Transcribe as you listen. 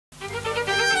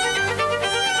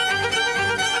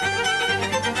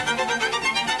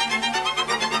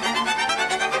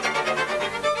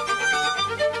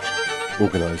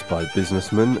Organised by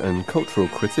businessman and cultural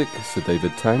critic Sir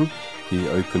David Tang, the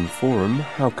open forum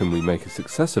How Can We Make a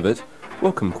Success of It?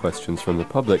 Welcomed questions from the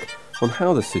public on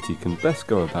how the city can best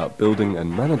go about building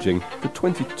and managing the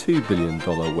 $22 billion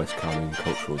West Kowloon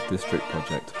Cultural District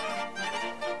project.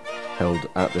 Held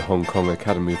at the Hong Kong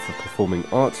Academy for Performing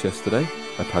Arts yesterday,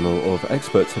 a panel of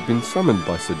experts had been summoned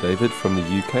by Sir David from the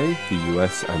UK, the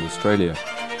US and Australia.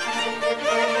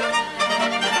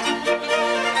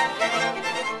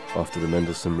 After the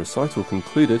Mendelssohn recital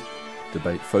concluded,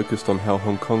 debate focused on how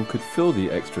Hong Kong could fill the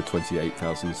extra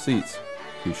 28,000 seats,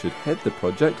 who should head the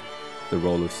project, the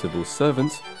role of civil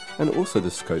servants, and also the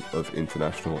scope of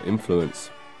international influence.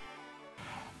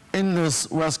 In this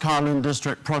West Kowloon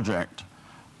District project,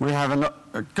 we have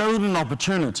a golden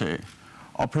opportunity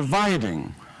of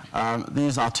providing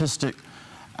these artistic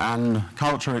and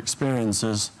cultural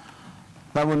experiences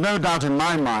that will no doubt in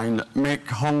my mind make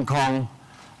Hong Kong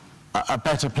a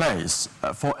better place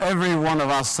for every one of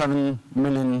our 7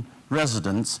 million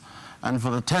residents and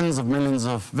for the tens of millions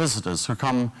of visitors who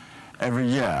come every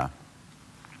year.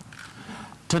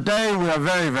 Today we are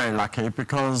very, very lucky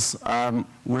because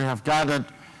we have gathered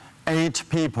 8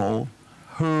 people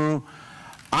who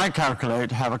I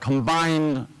calculate have a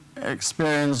combined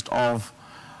experience of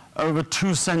over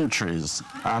 2 centuries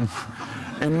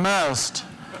immersed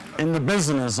in the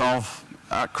business of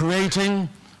creating,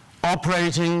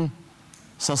 operating,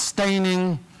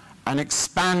 sustaining and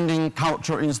expanding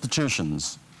cultural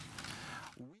institutions.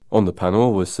 On the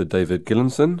panel was Sir David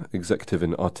Gillinson, Executive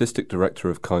and Artistic Director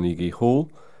of Carnegie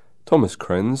Hall, Thomas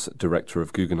Krens, Director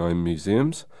of Guggenheim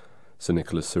Museums, Sir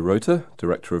Nicholas Serota,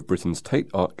 Director of Britain's Tate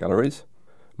Art Galleries,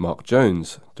 Mark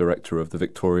Jones, Director of the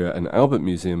Victoria and Albert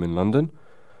Museum in London,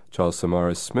 Charles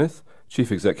Saumarez Smith,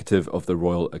 Chief Executive of the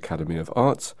Royal Academy of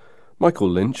Arts,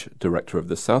 Michael Lynch, Director of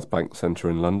the Southbank Centre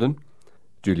in London,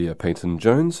 Julia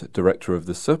Peyton-Jones, Director of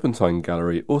the Serpentine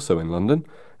Gallery, also in London,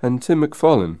 and Tim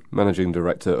McFarlane, Managing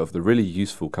Director of the really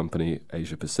useful company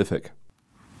Asia Pacific.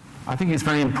 I think it's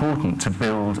very important to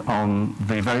build on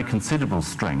the very considerable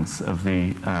strengths of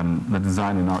the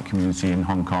design and art community in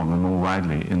Hong Kong and more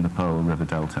widely in the Pearl River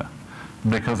Delta,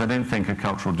 because I don't think a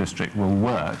cultural district will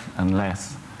work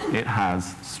unless it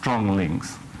has strong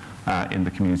links in the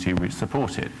community which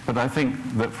support it. But I think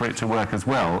that for it to work as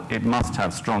well, it must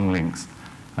have strong links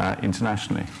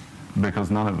internationally, because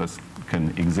none of us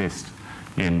can exist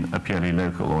in a purely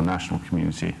local or national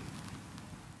community.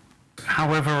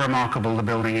 However remarkable the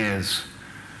building is,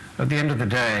 at the end of the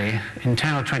day, in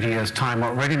 10 or 20 years' time,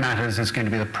 what really matters is going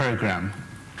to be the program.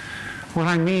 What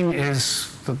I mean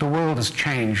is that the world has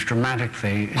changed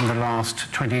dramatically in the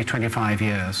last 20, 25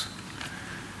 years,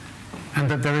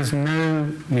 and that there is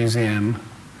no museum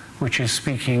which is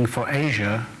speaking for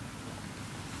Asia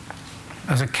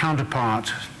as a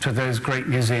counterpart to those great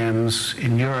museums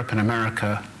in Europe and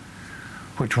America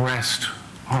which rest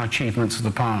on achievements of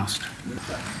the past.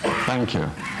 Thank you,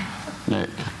 Nick.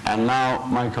 And now,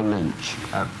 Michael Lynch.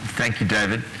 Thank you,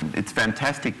 David. It's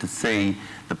fantastic to see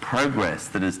the progress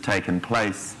that has taken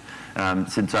place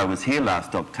since I was here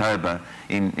last October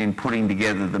in putting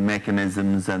together the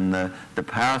mechanisms and the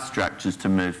power structures to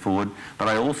move forward. But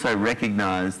I also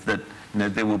recognise that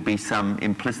there will be some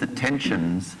implicit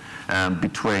tensions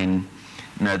between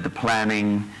the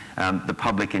planning, the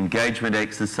public engagement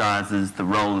exercises, the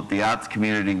role that the arts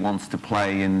community wants to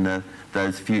play in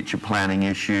those future planning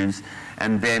issues,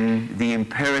 and then the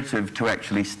imperative to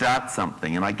actually start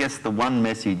something. And I guess the one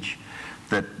message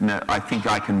that I think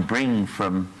I can bring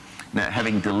from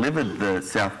having delivered the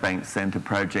Southbank Centre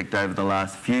project over the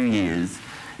last few years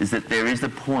is that there is a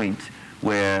point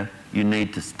where you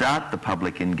need to start the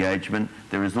public engagement.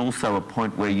 There is also a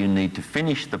point where you need to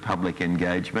finish the public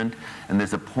engagement, and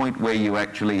there's a point where you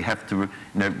actually have to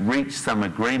reach some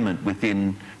agreement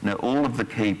within all of the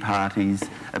key parties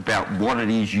about what it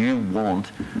is you want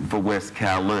for West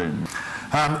Kowloon.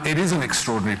 It is an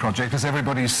extraordinary project. As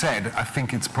everybody said, I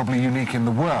think it's probably unique in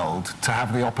the world to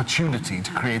have the opportunity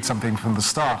to create something from the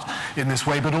start in this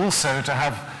way, but also to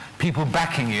have people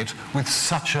backing it with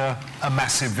such a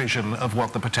massive vision of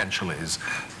what the potential is.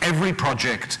 Every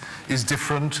project is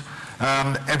different,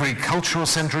 every cultural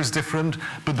centre is different,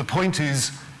 but the point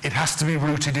is it has to be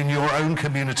rooted in your own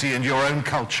community and your own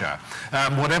culture.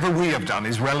 Whatever we have done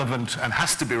is relevant and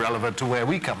has to be relevant to where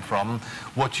we come from.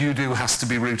 What you do has to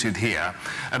be rooted here.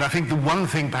 And I think the one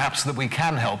thing perhaps that we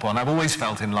can help on, I've always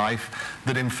felt in life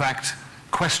that in fact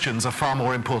questions are far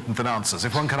more important than answers.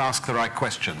 If one can ask the right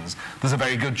questions, there's a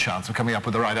very good chance of coming up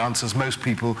with the right answers. Most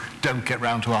people don't get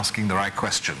round to asking the right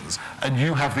questions. And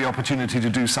you have the opportunity to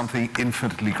do something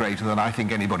infinitely greater than I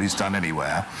think anybody's done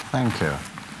anywhere. Thank you.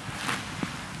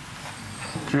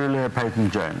 Julia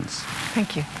Peyton-Jones.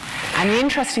 Thank you. And the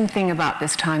interesting thing about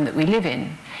this time that we live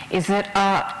in is that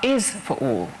art is for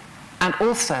all, and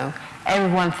also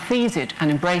everyone sees it and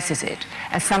embraces it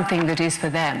as something that is for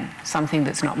them, something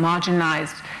that's not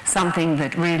marginalized, something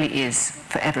that really is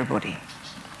for everybody.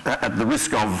 At the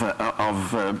risk of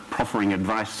proffering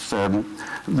advice,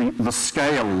 the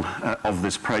scale of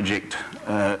this project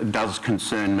does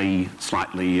concern me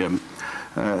slightly.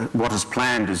 What is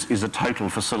planned is a total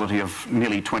facility of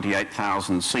nearly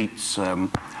 28,000 seats. I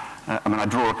mean, I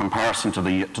draw a comparison to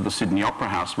the Sydney Opera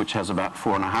House, which has about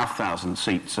 4,500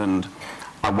 seats, and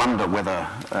I wonder whether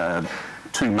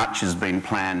too much has been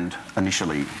planned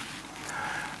initially.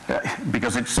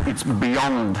 Because it's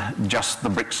beyond just the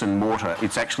bricks and mortar.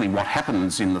 It's actually what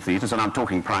happens in the theatres, and I'm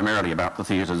talking primarily about the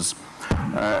theatres,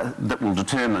 that will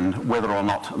determine whether or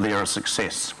not they're a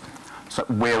success. So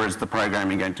where is the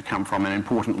programming going to come from, and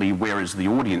importantly, where is the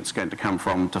audience going to come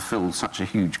from to fill such a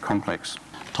huge complex?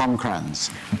 Tom Krens.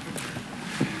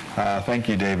 Thank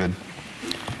you, David.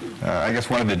 I guess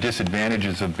one of the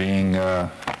disadvantages of being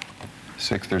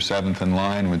sixth or seventh in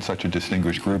line with such a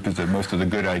distinguished group is that most of the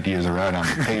good ideas are out on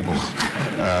the table.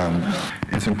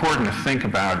 It's important to think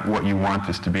about what you want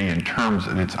this to be in terms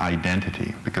of its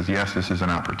identity, because yes, this is an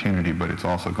opportunity, but it's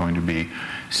also going to be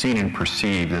seen and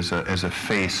perceived as a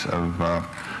face of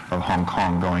Hong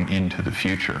Kong going into the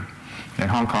future. And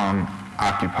Hong Kong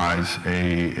occupies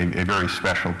a very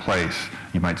special place,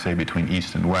 you might say, between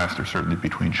East and West, or certainly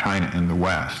between China and the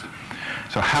West.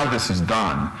 So how this is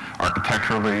done,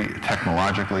 architecturally,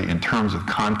 technologically, in terms of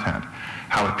content,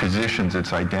 how it positions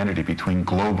its identity between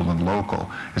global and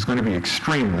local is going to be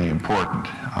extremely important.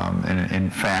 And in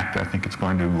fact, I think it's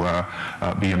going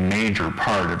to be a major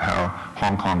part of how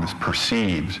Hong Kong is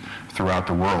perceived throughout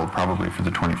the world, probably for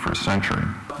the 21st century.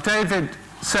 David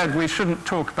said we shouldn't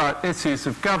talk about issues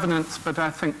of governance, but I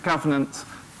think governance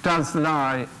does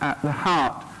lie at the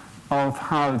heart of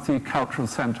how the Cultural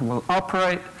Centre will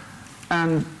operate.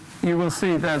 And you will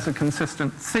see there's a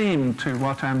consistent theme to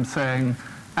what I'm saying.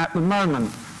 At the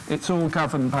moment, it's all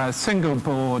governed by a single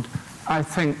board. I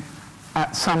think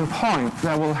at some point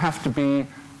there will have to be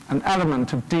an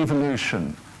element of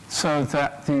devolution so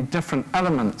that the different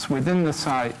elements within the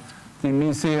site, the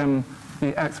museum,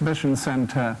 the exhibition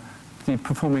centre, the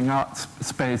performing arts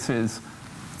spaces,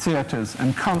 theatres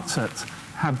and concerts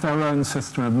have their own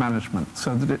system of management,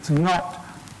 so that it's not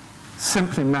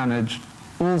simply managed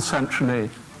all centrally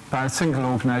by a single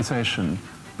organisation,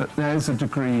 but there is a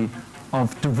degree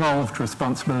of devolved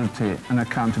responsibility and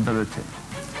accountability.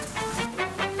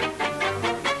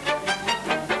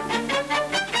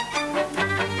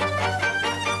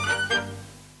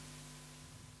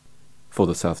 For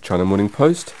the South China Morning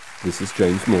Post, this is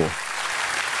James Moore.